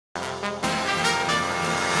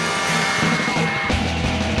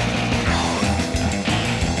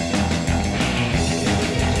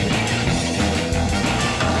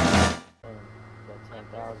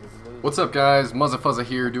What's up, guys? Muzzafuzza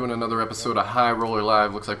here, doing another episode of High Roller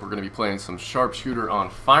Live. Looks like we're going to be playing some Sharpshooter on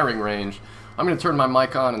firing range. I'm going to turn my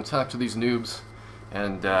mic on and talk to these noobs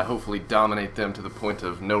and hopefully dominate them to the point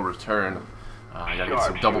of no return. I gotta get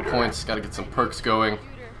some double points, gotta get some perks going.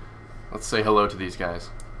 Let's say hello to these guys.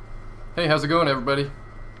 Hey, how's it going, everybody?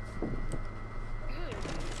 You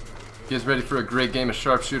guys ready for a great game of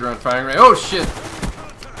Sharpshooter on firing range? Oh, shit!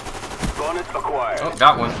 Oh,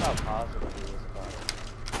 got one.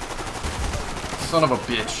 Son of a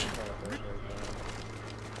bitch.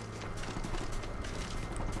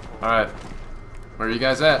 Alright. Where are you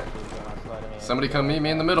guys at? Somebody come meet me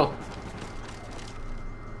in the middle.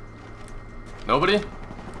 Nobody?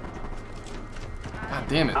 God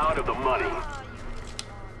damn it. Out of the money.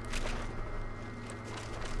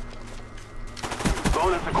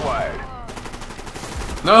 Bonus acquired.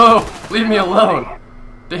 No! Leave me alone!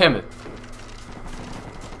 Damn it.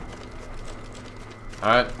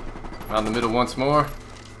 Alright. Around the middle once more.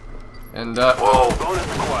 And, whoa! Bonus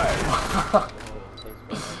acquired.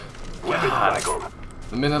 God.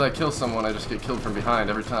 The minute I kill someone, I just get killed from behind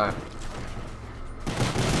every time.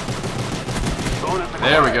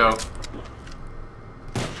 There we go.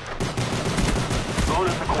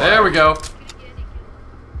 There we go.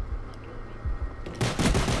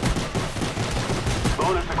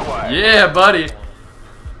 Yeah, buddy.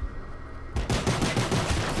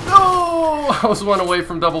 No! I was one away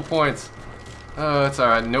from double points. Oh, it's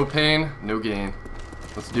alright. No pain, no gain.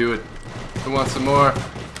 Let's do it. Who wants some more?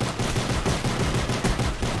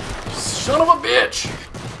 Son of a bitch!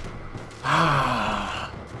 I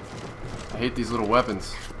hate these little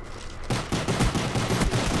weapons.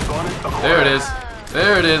 There it is.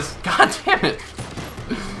 There it is. God damn it!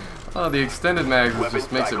 Oh, the extended mags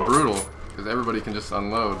just makes it brutal because everybody can just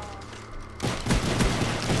unload.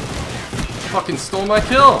 Fucking stole my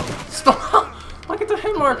kill! Stop! Look at the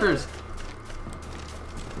hit markers.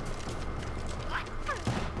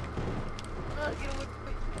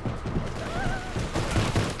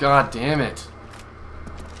 God damn it.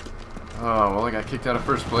 Oh, well, I got kicked out of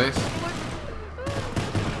first place.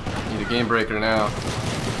 Need a game breaker now.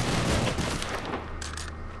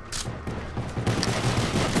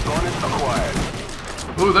 Bonus acquired.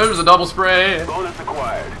 Ooh, there's a double spray. Bonus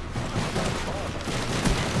acquired.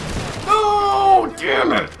 No!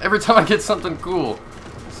 Damn it! Every time I get something cool,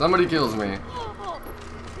 somebody kills me.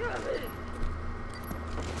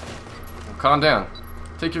 Calm down.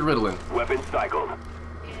 Take your Ritalin. Weapon cycled.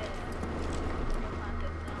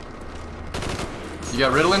 You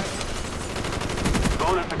got Ritalin?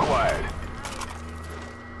 Bonus acquired.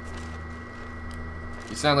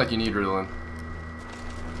 You sound like you need Ritalin.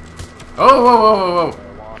 Oh, whoa, whoa, whoa, whoa.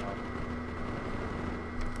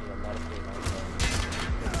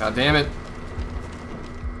 God damn it.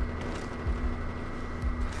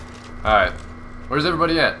 Alright. Where's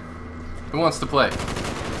everybody at? Who wants to play?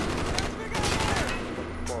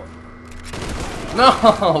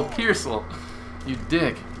 No! Pearsall! You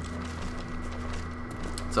dick.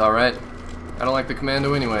 It's alright. I don't like the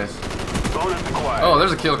commando anyways. Bonus acquired. Oh,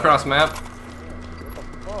 there's a kill across map.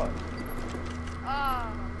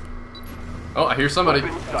 Oh, I hear somebody.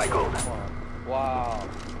 Weapon cycled. Wow.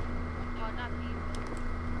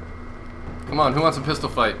 Come on, who wants a pistol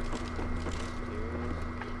fight?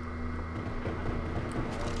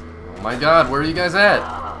 Oh my god, where are you guys at?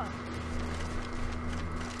 Come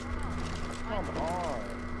on.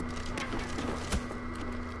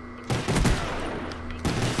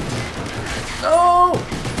 No!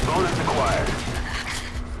 Bonus acquired.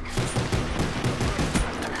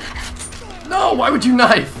 No, why would you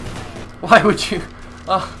knife? Why would you?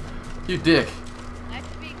 Oh, you dick.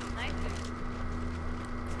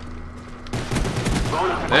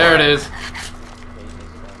 There it is.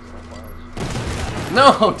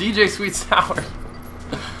 No, DJ Sweet Sour.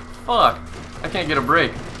 Fuck. I can't get a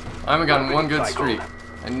break. I haven't gotten one good streak.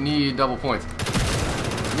 I need double points.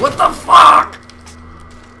 What the fuck?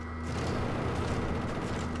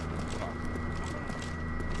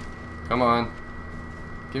 Come on.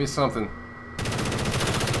 Give me something.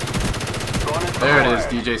 There it is,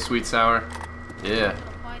 DJ Sweet Sour. Yeah.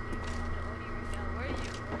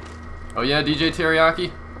 Oh yeah, DJ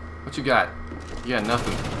Teriyaki? What you got? You got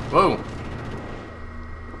nothing. Whoa!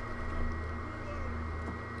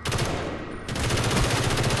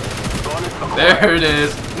 There it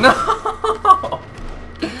is! No!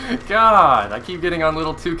 God, I keep getting on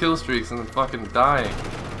little 2-kill streaks and then fucking dying.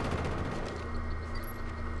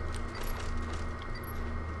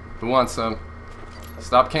 Who wants some?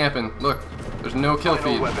 Stop camping. Look, there's no kill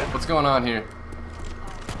feed. What's going on here?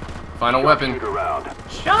 Final weapon. Round.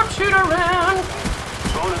 Sharpshooter round!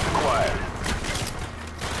 Bonus acquired.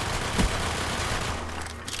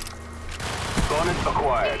 Bonus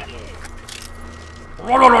acquired.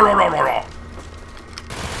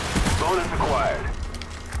 Bonus acquired.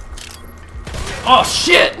 Oh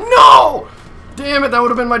shit! No! Damn it! That would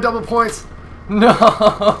have been my double points. No.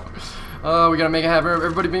 We gotta make it happen.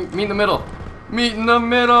 Everybody, meet in the middle. Meet in the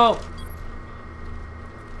middle.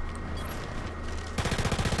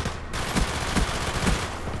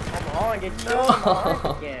 Come on, get killed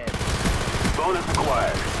again. Bonus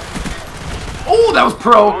acquired. Oh, that was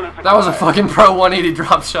pro. That was a fucking pro 180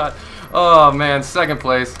 drop shot. Oh man, second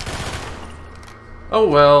place. Oh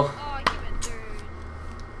well. Oh, you went through.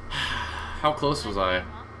 How close was I?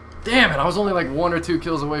 Damn it, I was only like 1 or 2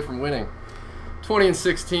 kills away from winning. 20 and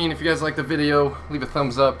 16. If you guys like the video, leave a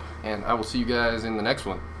thumbs up, and I will see you guys in the next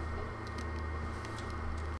one.